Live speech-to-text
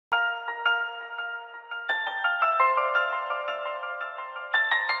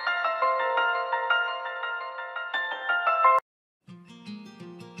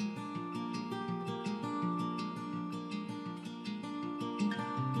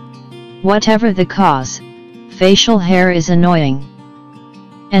Whatever the cause, facial hair is annoying.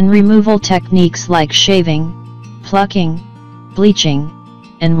 And removal techniques like shaving, plucking, bleaching,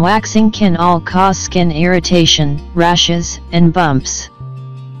 and waxing can all cause skin irritation, rashes, and bumps.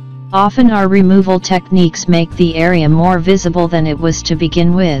 Often our removal techniques make the area more visible than it was to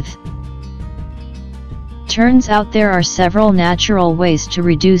begin with. Turns out there are several natural ways to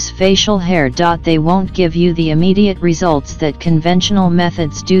reduce facial hair. They won't give you the immediate results that conventional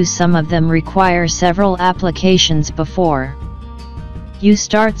methods do. Some of them require several applications before you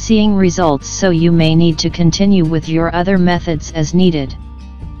start seeing results, so you may need to continue with your other methods as needed,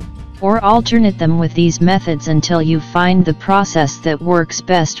 or alternate them with these methods until you find the process that works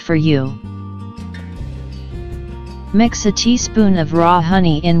best for you. Mix a teaspoon of raw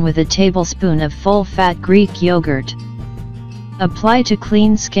honey in with a tablespoon of full-fat Greek yogurt. Apply to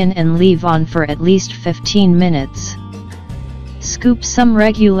clean skin and leave on for at least 15 minutes. Scoop some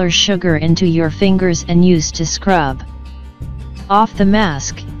regular sugar into your fingers and use to scrub off the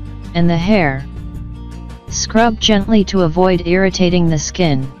mask and the hair. Scrub gently to avoid irritating the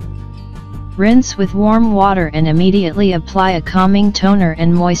skin. Rinse with warm water and immediately apply a calming toner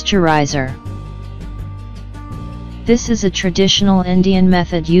and moisturizer. This is a traditional Indian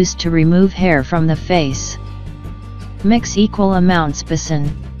method used to remove hair from the face. Mix equal amounts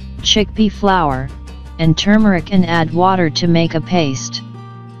besan, chickpea flour, and turmeric and add water to make a paste.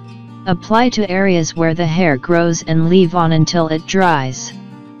 Apply to areas where the hair grows and leave on until it dries.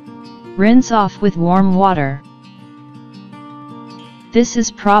 Rinse off with warm water. This is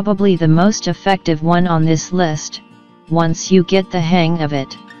probably the most effective one on this list, once you get the hang of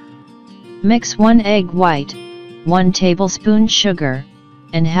it. Mix 1 egg white, 1 tablespoon sugar,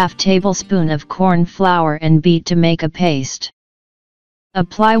 and ½ tablespoon of corn flour and beat to make a paste.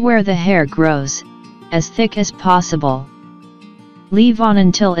 Apply where the hair grows, as thick as possible. Leave on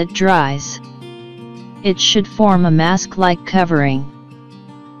until it dries. It should form a mask-like covering.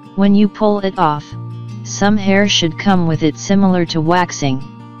 When you pull it off, some hair should come with it, similar to waxing.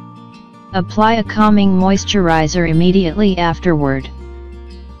 Apply a calming moisturizer immediately afterward.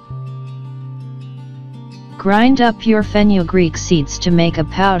 Grind up your fenugreek seeds to make a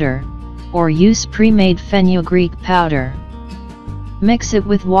powder, or use pre-made fenugreek powder. Mix it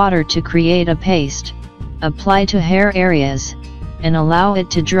with water to create a paste. Apply to hair areas, and allow it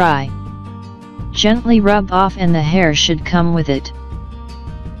to dry. Gently rub off and the hair should come with it.